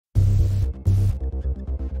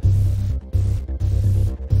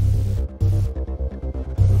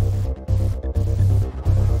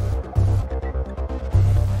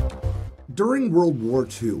During World War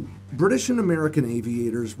II, British and American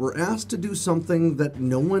aviators were asked to do something that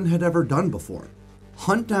no one had ever done before: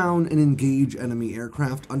 hunt down and engage enemy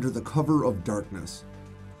aircraft under the cover of darkness.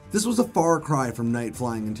 This was a far cry from night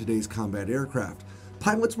flying in today's combat aircraft.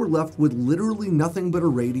 Pilots were left with literally nothing but a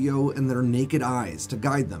radio and their naked eyes to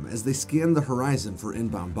guide them as they scanned the horizon for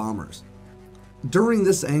inbound bombers. During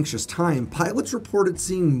this anxious time, pilots reported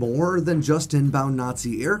seeing more than just inbound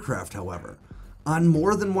Nazi aircraft, however. On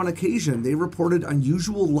more than one occasion, they reported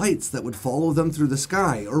unusual lights that would follow them through the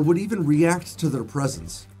sky or would even react to their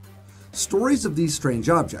presence. Stories of these strange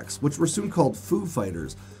objects, which were soon called Foo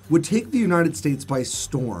Fighters, would take the United States by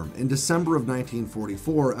storm in December of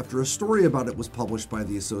 1944 after a story about it was published by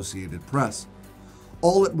the Associated Press.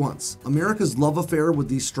 All at once, America's love affair with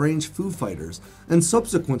these strange Foo Fighters and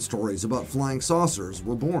subsequent stories about flying saucers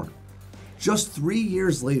were born. Just 3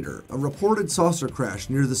 years later, a reported saucer crash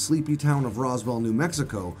near the sleepy town of Roswell, New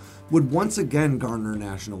Mexico, would once again garner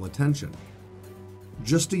national attention.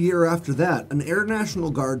 Just a year after that, an Air National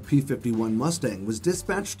Guard P-51 Mustang was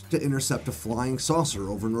dispatched to intercept a flying saucer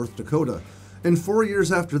over North Dakota, and 4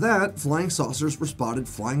 years after that, flying saucers were spotted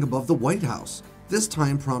flying above the White House, this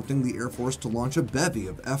time prompting the Air Force to launch a bevy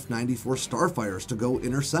of F-94 Starfires to go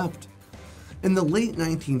intercept. In the late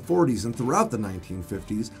 1940s and throughout the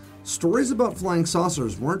 1950s, stories about flying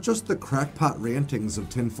saucers weren't just the crackpot rantings of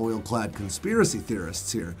tinfoil-clad conspiracy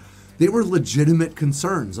theorists here. They were legitimate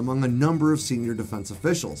concerns among a number of senior defense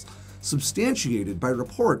officials, substantiated by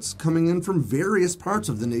reports coming in from various parts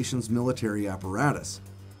of the nation's military apparatus.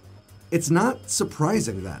 It's not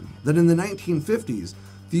surprising, then, that in the 1950s,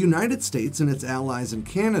 the United States and its allies in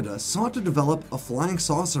Canada sought to develop a flying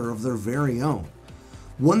saucer of their very own,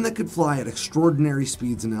 one that could fly at extraordinary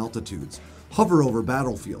speeds and altitudes, hover over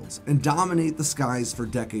battlefields, and dominate the skies for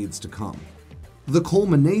decades to come. The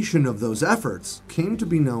culmination of those efforts came to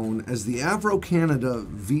be known as the Avro Canada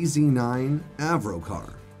VZ-9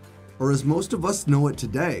 Avrocar, or as most of us know it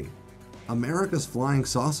today, America's flying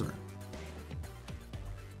saucer.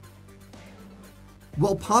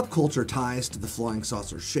 While pop culture ties to the flying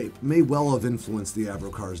saucer's shape may well have influenced the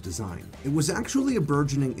Avrocar's design, it was actually a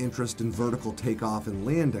burgeoning interest in vertical takeoff and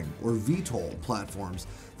landing, or VTOL, platforms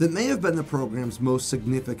that may have been the program's most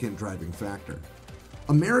significant driving factor.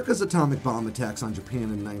 America's atomic bomb attacks on Japan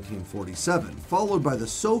in 1947, followed by the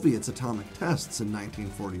Soviets' atomic tests in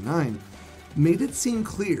 1949, made it seem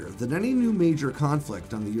clear that any new major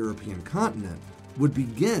conflict on the European continent would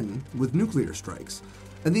begin with nuclear strikes,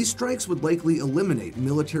 and these strikes would likely eliminate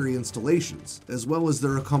military installations, as well as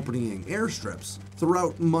their accompanying airstrips,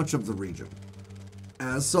 throughout much of the region.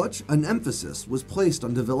 As such, an emphasis was placed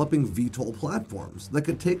on developing VTOL platforms that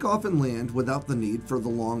could take off and land without the need for the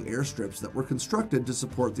long airstrips that were constructed to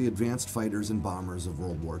support the advanced fighters and bombers of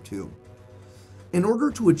World War II. In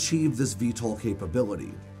order to achieve this VTOL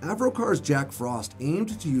capability, Avrocar's Jack Frost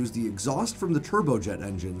aimed to use the exhaust from the turbojet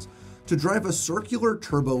engines to drive a circular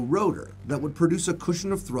turbo rotor that would produce a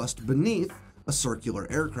cushion of thrust beneath a circular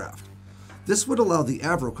aircraft. This would allow the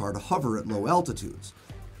Avrocar to hover at low altitudes.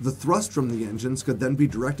 The thrust from the engines could then be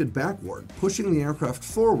directed backward, pushing the aircraft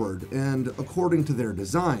forward and, according to their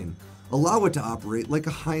design, allow it to operate like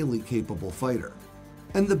a highly capable fighter.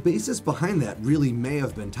 And the basis behind that really may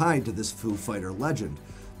have been tied to this Foo Fighter legend,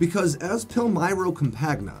 because as Palmyro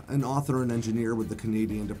Compagna, an author and engineer with the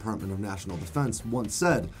Canadian Department of National Defense, once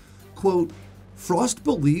said, quote, "Frost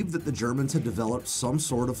believed that the Germans had developed some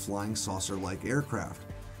sort of flying saucer-like aircraft.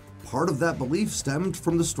 Part of that belief stemmed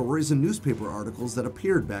from the stories and newspaper articles that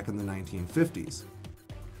appeared back in the 1950s.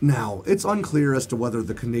 Now, it's unclear as to whether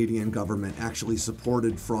the Canadian government actually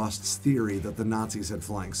supported Frost's theory that the Nazis had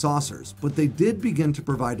flying saucers, but they did begin to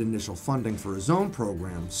provide initial funding for his own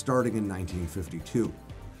program starting in 1952.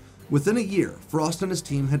 Within a year, Frost and his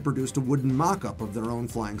team had produced a wooden mock-up of their own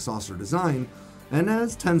flying saucer design, and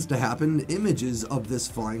as tends to happen, images of this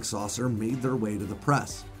flying saucer made their way to the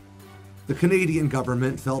press. The Canadian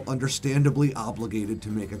government felt understandably obligated to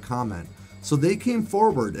make a comment, so they came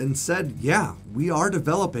forward and said, yeah, we are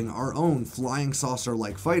developing our own flying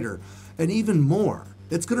saucer-like fighter, and even more,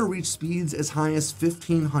 it's going to reach speeds as high as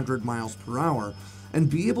 1,500 miles per hour and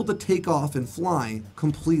be able to take off and fly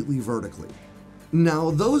completely vertically.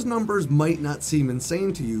 Now, those numbers might not seem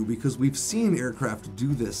insane to you because we've seen aircraft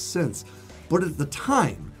do this since, but at the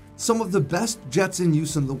time, some of the best jets in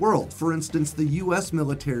use in the world, for instance the US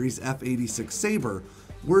military's F-86 Sabre,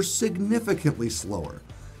 were significantly slower.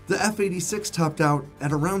 The F-86 topped out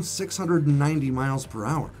at around 690 miles per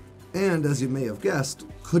hour, and as you may have guessed,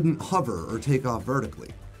 couldn't hover or take off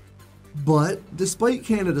vertically. But despite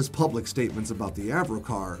Canada's public statements about the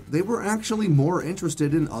Avrocar, they were actually more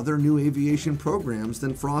interested in other new aviation programs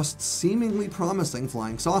than Frost's seemingly promising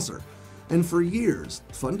flying saucer. And for years,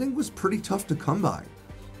 funding was pretty tough to come by.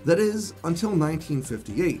 That is, until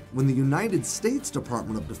 1958, when the United States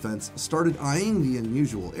Department of Defense started eyeing the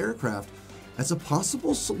unusual aircraft as a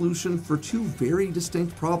possible solution for two very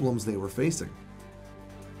distinct problems they were facing.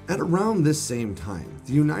 At around this same time,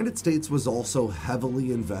 the United States was also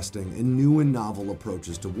heavily investing in new and novel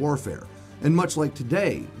approaches to warfare, and much like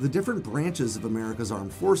today, the different branches of America's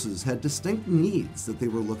armed forces had distinct needs that they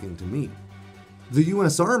were looking to meet. The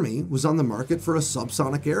US Army was on the market for a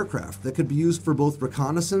subsonic aircraft that could be used for both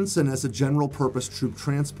reconnaissance and as a general-purpose troop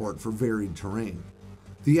transport for varied terrain.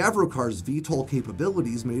 The Avrocar's VTOL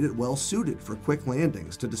capabilities made it well-suited for quick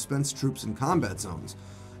landings to dispense troops in combat zones,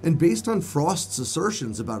 and based on Frost's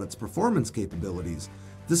assertions about its performance capabilities,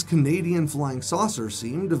 this Canadian flying saucer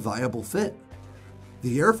seemed a viable fit.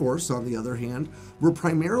 The Air Force, on the other hand, were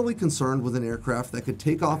primarily concerned with an aircraft that could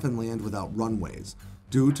take off and land without runways,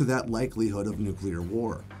 due to that likelihood of nuclear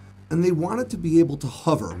war. And they wanted to be able to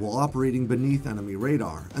hover while operating beneath enemy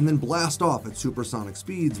radar, and then blast off at supersonic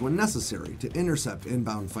speeds when necessary to intercept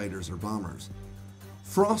inbound fighters or bombers.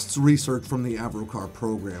 Frost's research from the Avrocar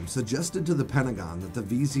program suggested to the Pentagon that the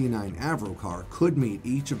VZ-9 Avrocar could meet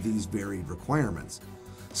each of these varied requirements.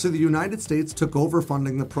 So the United States took over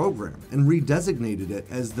funding the program and redesignated it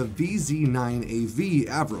as the VZ-9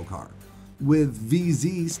 Avrocar, with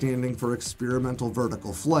VZ standing for Experimental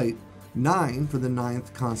Vertical Flight, 9 for the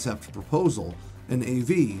 9th Concept Proposal, and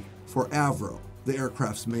AV for Avro, the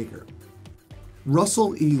aircraft's maker.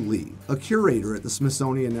 Russell E. Lee, a curator at the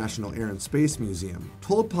Smithsonian National Air and Space Museum,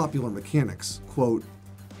 told Popular Mechanics, quote,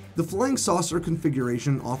 "The flying saucer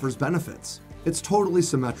configuration offers benefits. It's totally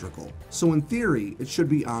symmetrical, so in theory it should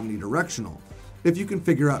be omnidirectional, if you can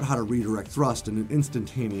figure out how to redirect thrust in an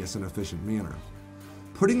instantaneous and efficient manner.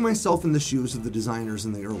 Putting myself in the shoes of the designers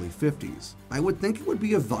in the early 50s, I would think it would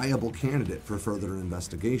be a viable candidate for further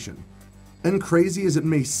investigation." And crazy as it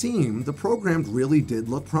may seem, the program really did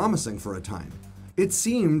look promising for a time. It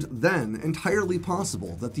seemed then entirely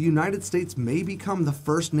possible that the United States may become the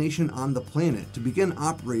first nation on the planet to begin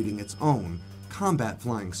operating its own combat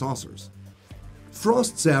flying saucers.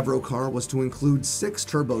 Frost's Avrocar was to include 6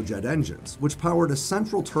 turbojet engines, which powered a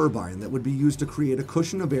central turbine that would be used to create a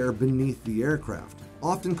cushion of air beneath the aircraft,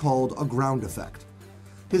 often called a ground effect.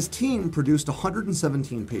 His team produced a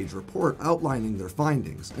 117-page report outlining their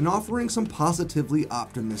findings and offering some positively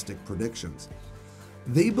optimistic predictions.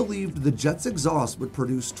 They believed the jet's exhaust would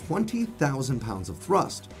produce 20,000 pounds of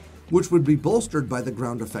thrust, which would be bolstered by the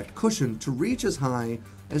ground effect cushion to reach as high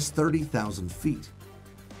as 30,000 feet.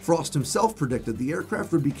 Frost himself predicted the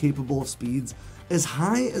aircraft would be capable of speeds as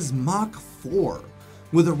high as Mach 4,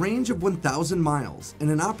 with a range of 1,000 miles and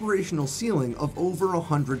an operational ceiling of over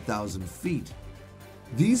 100,000 feet.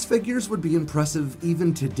 These figures would be impressive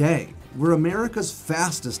even today, where America's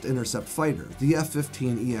fastest intercept fighter, the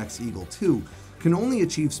F-15EX Eagle II, can only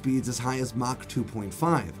achieve speeds as high as Mach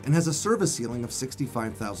 2.5 and has a service ceiling of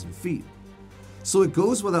 65,000 feet. So it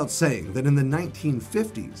goes without saying that in the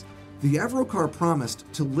 1950s, the Avrocar promised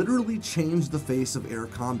to literally change the face of air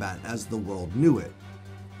combat as the world knew it,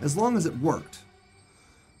 as long as it worked.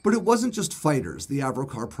 But it wasn't just fighters the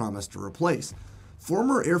Avrocar promised to replace.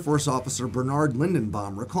 Former Air Force officer Bernard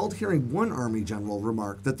Lindenbaum recalled hearing one Army general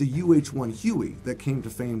remark that the UH-1 Huey that came to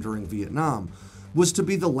fame during Vietnam was to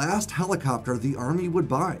be the last helicopter the Army would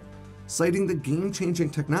buy, citing the game-changing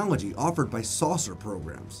technology offered by saucer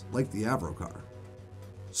programs like the Avrocar.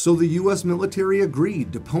 So the US military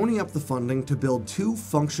agreed to pony up the funding to build 2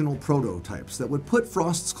 functional prototypes that would put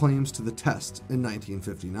Frost's claims to the test in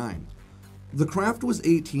 1959. The craft was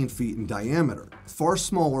 18 feet in diameter, far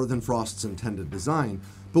smaller than Frost's intended design,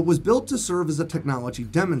 but was built to serve as a technology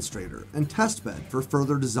demonstrator and testbed for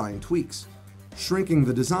further design tweaks. Shrinking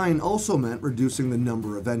the design also meant reducing the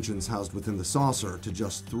number of engines housed within the saucer to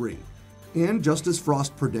just 3. And just as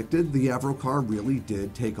Frost predicted, the Avrocar really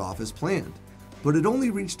did take off as planned, but it only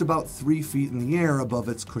reached about 3 feet in the air above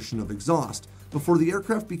its cushion of exhaust before the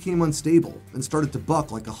aircraft became unstable and started to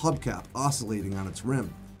buck like a hubcap oscillating on its rim.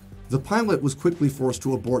 The pilot was quickly forced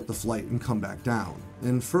to abort the flight and come back down,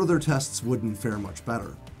 and further tests wouldn't fare much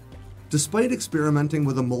better. Despite experimenting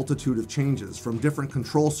with a multitude of changes, from different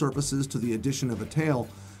control surfaces to the addition of a tail,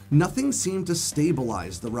 nothing seemed to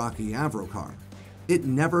stabilize the rocky Avrocar. It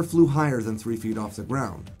never flew higher than 3 feet off the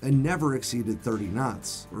ground, and never exceeded 30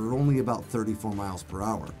 knots, or only about 34 miles per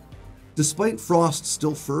hour. Despite Frost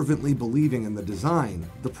still fervently believing in the design,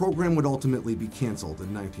 the program would ultimately be canceled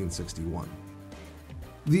in 1961.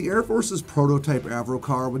 The Air Force's prototype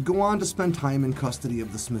Avrocar would go on to spend time in custody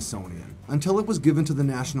of the Smithsonian, until it was given to the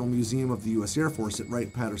National Museum of the U.S. Air Force at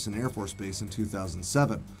Wright-Patterson Air Force Base in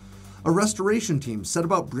 2007. A restoration team set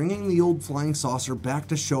about bringing the old flying saucer back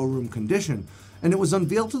to showroom condition, and it was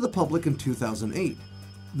unveiled to the public in 2008.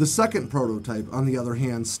 The second prototype, on the other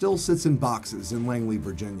hand, still sits in boxes in Langley,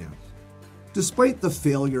 Virginia. Despite the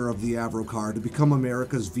failure of the Avrocar to become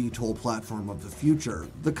America's VTOL platform of the future,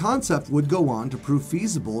 the concept would go on to prove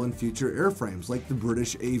feasible in future airframes like the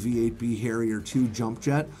British AV-8B Harrier II jump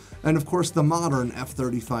jet and of course the modern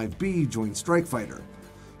F-35B Joint Strike Fighter.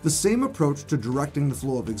 The same approach to directing the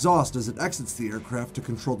flow of exhaust as it exits the aircraft to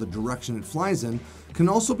control the direction it flies in can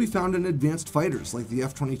also be found in advanced fighters like the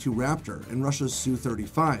F-22 Raptor and Russia's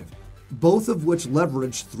Su-35. Both of which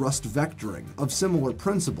leverage thrust vectoring of similar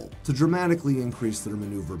principle to dramatically increase their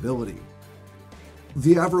maneuverability.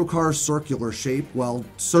 The Avrocar's circular shape, while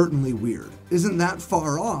certainly weird, isn't that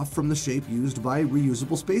far off from the shape used by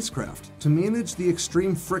reusable spacecraft to manage the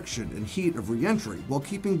extreme friction and heat of re-entry while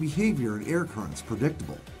keeping behavior and air currents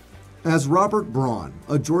predictable. As Robert Braun,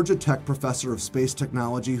 a Georgia Tech professor of space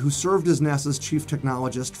technology who served as NASA's chief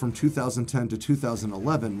technologist from 2010 to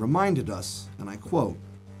 2011, reminded us, and I quote,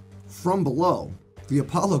 "From below, the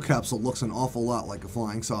Apollo capsule looks an awful lot like a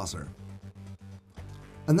flying saucer."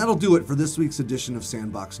 And that'll do it for this week's edition of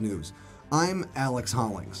Sandbox News. I'm Alex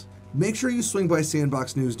Hollings. Make sure you swing by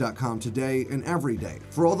sandboxnews.com today and every day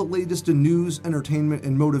for all the latest in news, entertainment,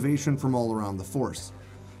 and motivation from all around the force.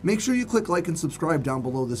 Make sure you click like and subscribe down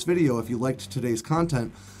below this video if you liked today's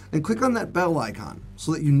content, and click on that bell icon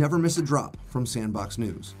so that you never miss a drop from Sandbox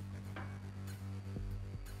News.